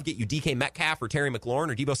Jordan Love get you DK Metcalf or Terry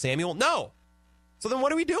McLaurin or Deebo Samuel? No. So then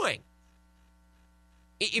what are we doing?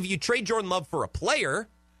 If you trade Jordan Love for a player,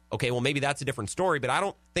 okay, well, maybe that's a different story, but I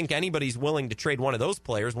don't think anybody's willing to trade one of those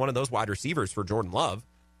players, one of those wide receivers for Jordan Love.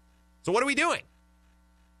 So what are we doing?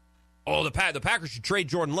 Oh, the Packers should trade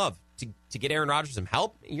Jordan Love to get Aaron Rodgers some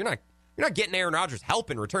help? You're not getting Aaron Rodgers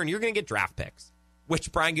help in return. You're going to get draft picks,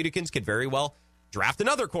 which Brian Gutekunst could very well draft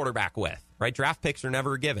another quarterback with, right? Draft picks are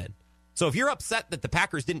never given. So if you're upset that the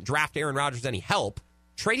Packers didn't draft Aaron Rodgers any help,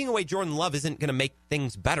 trading away Jordan Love isn't going to make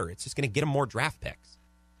things better. It's just going to get him more draft picks.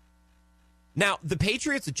 Now, the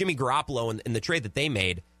Patriots with Jimmy Garoppolo and the trade that they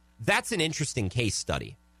made, that's an interesting case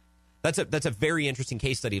study. That's a very interesting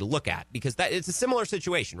case study to look at because it's a similar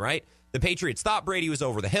situation, right? The Patriots thought Brady was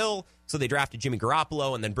over the hill, so they drafted Jimmy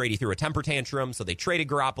Garoppolo, and then Brady threw a temper tantrum, so they traded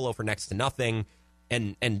Garoppolo for next to nothing,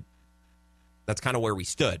 and that's kind of where we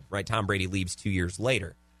stood, right? Tom Brady leaves 2 years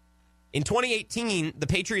later. In 2018, the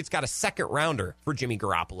Patriots got a second rounder for Jimmy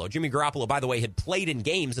Garoppolo. Jimmy Garoppolo, by the way, had played in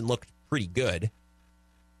games and looked pretty good.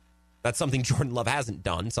 That's something Jordan Love hasn't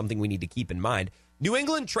done, something we need to keep in mind. New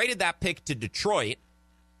England traded that pick to Detroit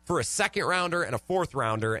for a second rounder and a fourth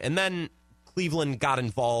rounder, and then Cleveland got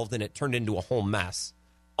involved and it turned into a whole mess.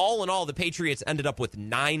 All in all, the Patriots ended up with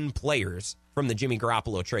 9 players from the Jimmy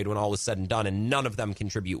Garoppolo trade when all was said and done, and none of them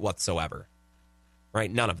contribute whatsoever.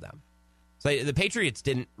 Right? None of them. So the Patriots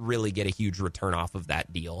didn't really get a huge return off of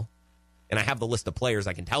that deal. And I have the list of players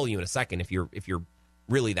I can tell you in a second if you're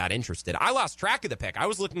really that interested. I lost track of the pick. I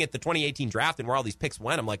was looking at the 2018 draft and where all these picks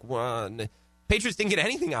went. I'm like, well, Patriots didn't get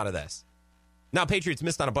anything out of this. Now, Patriots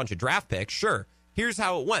missed on a bunch of draft picks. Sure. Here's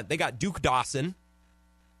how it went. They got Duke Dawson,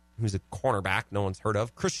 who's a cornerback no one's heard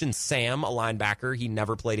of. Christian Sam, a linebacker. He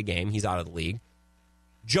never played a game. He's out of the league.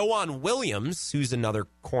 Joanne Williams, who's another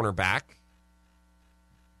cornerback.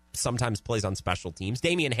 Sometimes plays on special teams.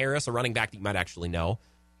 Damian Harris, a running back that you might actually know.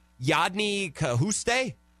 Yadni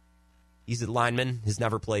Kahuste. He's a lineman. Has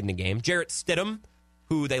never played in a game. Jarrett Stidham,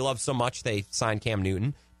 who they love so much they signed Cam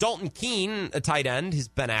Newton. Dalton Keene, a tight end, has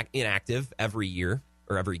been inactive every year,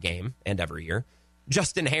 or every game, and every year.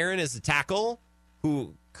 Justin Herron is a tackle,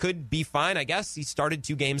 who could be fine, I guess. He started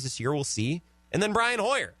 2 games this year. We'll see. And then Brian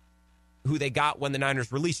Hoyer, who they got when the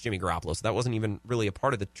Niners released Jimmy Garoppolo. So that wasn't even really a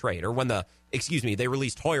part of the trade. Or they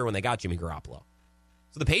released Hoyer when they got Jimmy Garoppolo.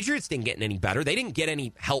 So the Patriots didn't get any better. They didn't get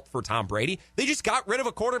any help for Tom Brady. They just got rid of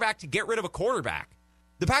a quarterback to get rid of a quarterback.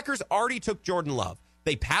 The Packers already took Jordan Love.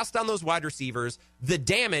 They passed on those wide receivers. The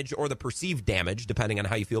damage, or the perceived damage, depending on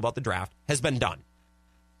how you feel about the draft, has been done.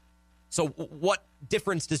 So what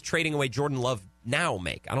difference does trading away Jordan Love now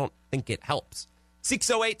make? I don't think it helps.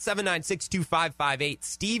 608-796-2558.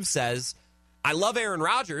 Steve says, I love Aaron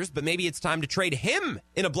Rodgers, but maybe it's time to trade him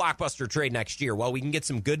in a blockbuster trade next year while we can get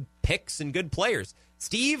some good picks and good players.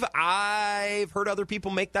 Steve, I've heard other people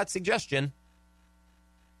make that suggestion.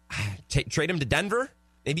 Trade him to Denver.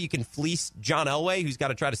 Maybe you can fleece John Elway, who's got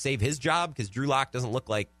to try to save his job because Drew Lock doesn't look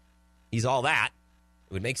like he's all that.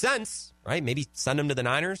 It would make sense, right? Maybe send him to the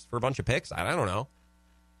Niners for a bunch of picks. I don't know.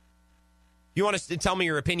 If you want to tell me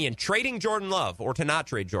your opinion, trading Jordan Love or to not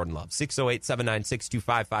trade Jordan Love,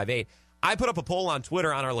 608-796-2558. I put up a poll on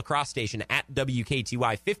Twitter on our lacrosse station at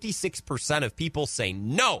WKTY. 56% of people say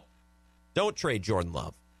no, don't trade Jordan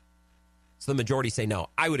Love. So the majority say no.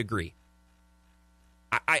 I would agree.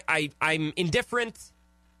 I'm indifferent.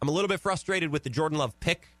 I'm a little bit frustrated with the Jordan Love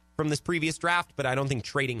pick from this previous draft, but I don't think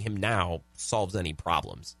trading him now solves any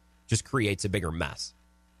problems. Just creates a bigger mess.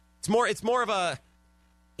 It's more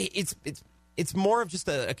of just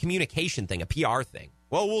a communication thing, a PR thing.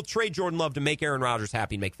 Well, we'll trade Jordan Love to make Aaron Rodgers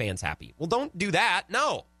happy and make fans happy. Well, don't do that.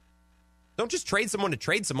 No. Don't just trade someone to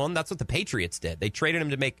trade someone. That's what the Patriots did. They traded him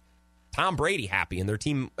to make Tom Brady happy, and their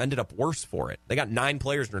team ended up worse for it. They got 9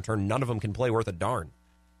 players in return. None of them can play worth a darn.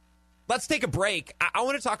 Let's take a break. I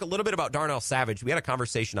want to talk a little bit about Darnell Savage. We had a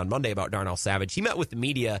conversation on Monday about Darnell Savage. He met with the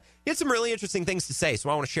media. He had some really interesting things to say, so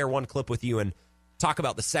I want to share one clip with you and talk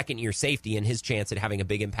about the second-year safety and his chance at having a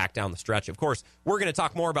big impact down the stretch. Of course, we're going to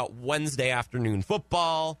talk more about Wednesday afternoon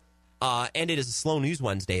football, and it is a slow news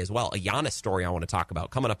Wednesday as well. A Giannis story I want to talk about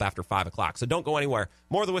coming up after 5 o'clock. So don't go anywhere.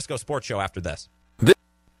 More of the Wisco Sports Show after this.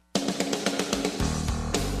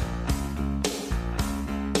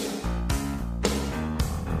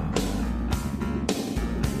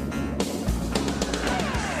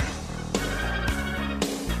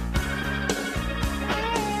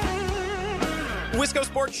 Wisco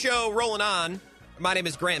Sports Show rolling on. My name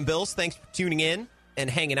is Grant Bills. Thanks for tuning in and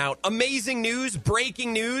hanging out. Amazing news,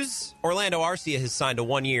 breaking news. Orlando Arcia has signed a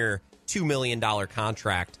 1-year, $2 million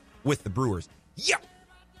contract with the Brewers. Yeah,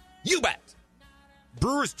 you bet.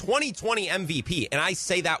 Brewers 2020 MVP, and I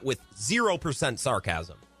say that with 0%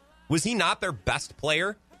 sarcasm. Was he not their best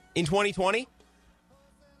player in 2020?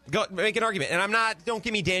 Go make an argument. And don't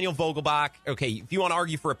give me Daniel Vogelbach. Okay, if you want to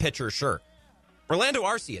argue for a pitcher, sure. Orlando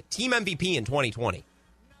Arcia, team MVP in 2020.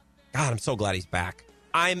 God, I'm so glad he's back.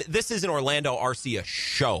 This is an Orlando Arcia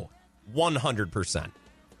show, 100%.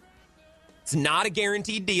 It's not a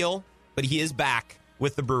guaranteed deal, but he is back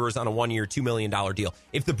with the Brewers on a 1-year, $2 million deal.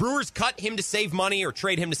 If the Brewers cut him to save money or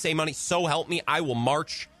trade him to save money, so help me, I will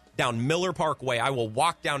march down Miller Parkway. I will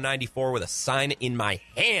walk down 94 with a sign in my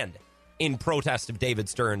hand in protest of David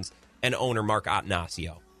Stearns and owner Mark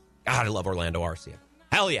Attanasio. God, I love Orlando Arcia.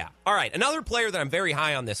 Hell yeah. All right, another player that I'm very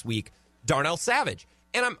high on this week, Darnell Savage.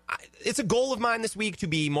 And it's a goal of mine this week to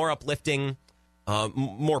be more uplifting,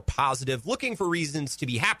 more positive, looking for reasons to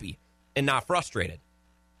be happy and not frustrated.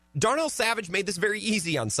 Darnell Savage made this very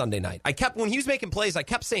easy on Sunday night. When he was making plays, I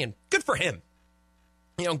kept saying, good for him.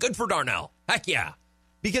 Good for Darnell. Heck yeah.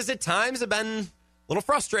 Because at times I've been a little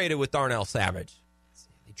frustrated with Darnell Savage.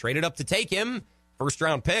 They traded up to take him,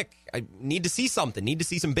 first-round pick. I need to see something. Need to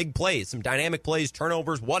see some big plays, some dynamic plays,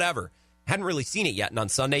 turnovers, whatever. Hadn't really seen it yet, and on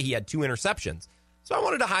Sunday he had 2 interceptions. So I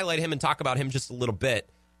wanted to highlight him and talk about him just a little bit.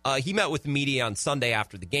 He met with the media on Sunday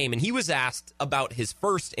after the game, and he was asked about his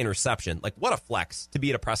first interception. Like, what a flex to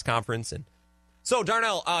be at a press conference. And so,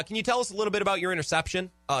 Darnell, can you tell us a little bit about your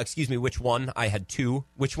interception? Excuse me, which one? I had 2.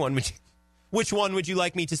 Which one would you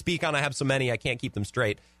like me to speak on? I have so many, I can't keep them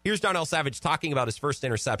straight. Here's Darnell Savage talking about his first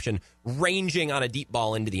interception, ranging on a deep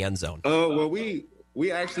ball into the end zone. Well, we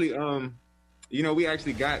actually, we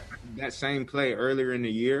actually got that same play earlier in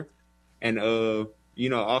the year, and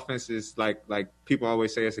offense is like people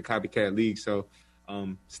always say, it's a copycat league. So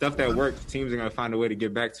stuff that works, teams are gonna find a way to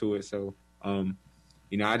get back to it. So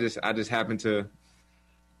I just happened to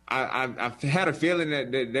I had a feeling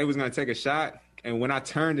that they was gonna take a shot, and when I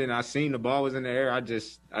turned and I seen the ball was in the air, I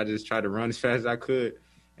just tried to run as fast as I could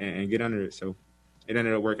and get under it. So it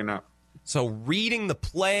ended up working out. So reading the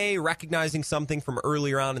play, recognizing something from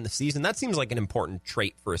earlier on in the season, that seems like an important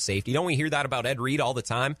trait for a safety. Don't we hear that about Ed Reed all the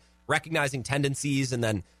time? Recognizing tendencies and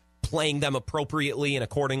then playing them appropriately and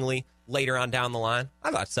accordingly later on down the line?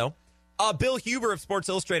 I thought so. Bill Huber of Sports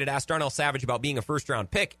Illustrated asked Darnell Savage about being a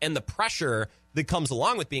first-round pick and the pressure that comes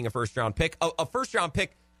along with being a first-round pick. A first-round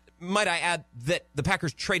pick, might I add, that the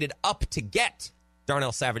Packers traded up to get.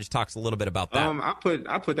 Darnell Savage talks a little bit about that.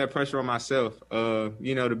 I put that pressure on myself.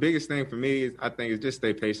 The biggest thing for me is, I think, is just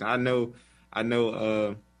stay patient. I know, I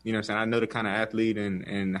know the kind of athlete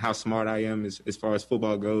and how smart I am as far as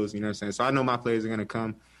football goes, So I know my plays are going to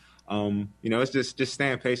come. It's just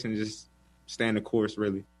staying patient and just staying the course,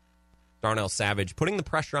 really. Darnell Savage putting the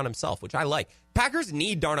pressure on himself, which I like. Packers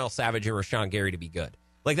need Darnell Savage and Rashawn Gary to be good.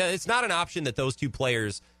 Like, it's not an option that those two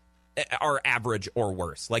players are average or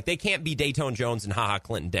worse. Like, they can't be Dayton Jones and HaHa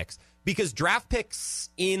Clinton Dix, because draft picks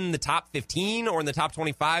in the top 15 or in the top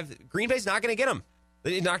 25, Green Bay's not going to get them.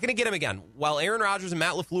 They're not going to get him again. While Aaron Rodgers and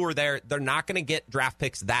Matt LaFleur are there, they're not going to get draft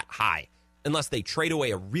picks that high unless they trade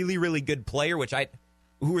away a really, really good player,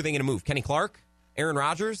 who are they going to move? Kenny Clark? Aaron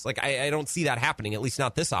Rodgers? Like, I don't see that happening, at least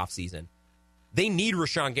not this offseason. They need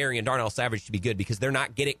Rashawn Gary and Darnell Savage to be good, because they're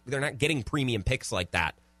not getting premium picks like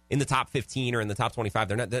that in the top 15 or in the top 25.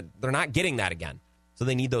 They're not getting that again. So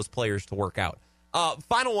they need those players to work out.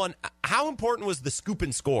 Final one, how important was the scoop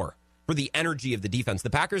and score for the energy of the defense? The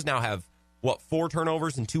Packers now have 4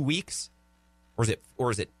 turnovers in 2 weeks? Or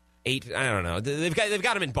is it 8? I don't know. They've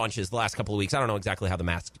got them in bunches the last couple of weeks. I don't know exactly how the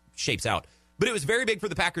math shapes out. But it was very big for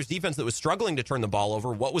the Packers defense that was struggling to turn the ball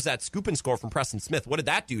over. What was that scoop and score from Preston Smith? What did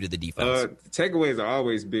that do to the defense? Takeaways are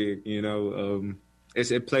always big.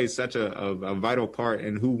 It plays such a vital part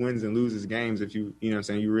in who wins and loses games if you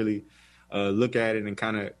really look at it and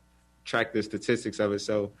kind of track the statistics of it.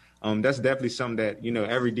 So that's definitely something that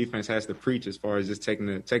every defense has to preach as far as just taking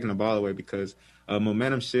the ball away, because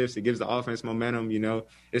momentum shifts. It gives the offense momentum.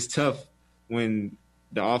 It's tough when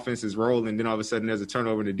the offense is rolling, then all of a sudden there's a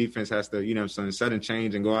turnover and the defense has to sudden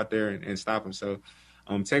change and go out there and stop them. So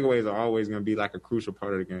takeaways are always going to be like a crucial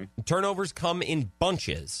part of the game. Turnovers come in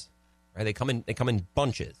bunches, right? They come in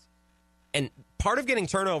bunches. And part of getting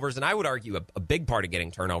turnovers, and I would argue a big part of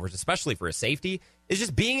getting turnovers, especially for a safety, is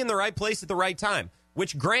just being in the right place at the right time,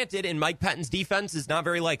 which, granted, in Mike Pettine's defense is not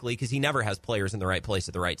very likely, because he never has players in the right place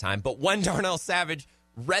at the right time. But when Darnell Savage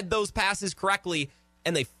read those passes correctly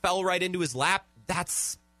and they fell right into his lap,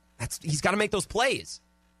 he's got to make those plays.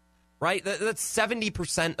 right? That's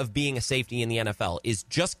 70% of being a safety in the NFL is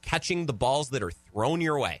just catching the balls that are thrown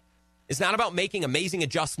your way. It's not about making amazing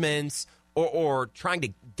adjustments or trying to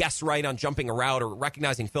guess right on jumping a route or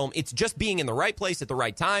recognizing film. It's just being in the right place at the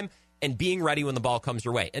right time and being ready when the ball comes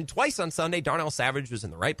your way. And twice on Sunday, Darnell Savage was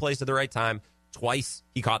in the right place at the right time. Twice,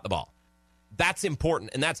 he caught the ball. That's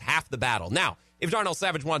important, and that's half the battle. Now, if Darnell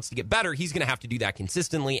Savage wants to get better, he's going to have to do that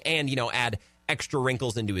consistently and, add extra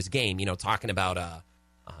wrinkles into his game, talking about,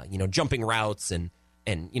 jumping routes and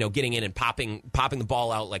getting in and popping the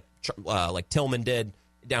ball out like Tillman did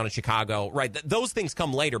down in Chicago, right? Those things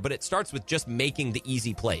come later, but it starts with just making the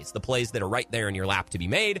easy plays, the plays that are right there in your lap to be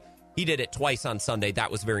made. He did it twice on Sunday.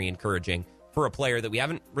 That was very encouraging for a player that we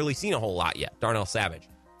haven't really seen a whole lot yet, Darnell Savage.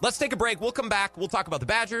 Let's take a break. We'll come back. We'll talk about the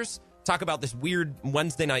Badgers, talk about this weird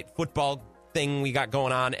Wednesday night football thing we got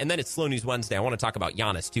going on, and then it's Slow News Wednesday. I want to talk about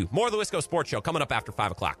Giannis, too. More of the Wisco Sports Show coming up after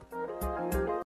 5 o'clock.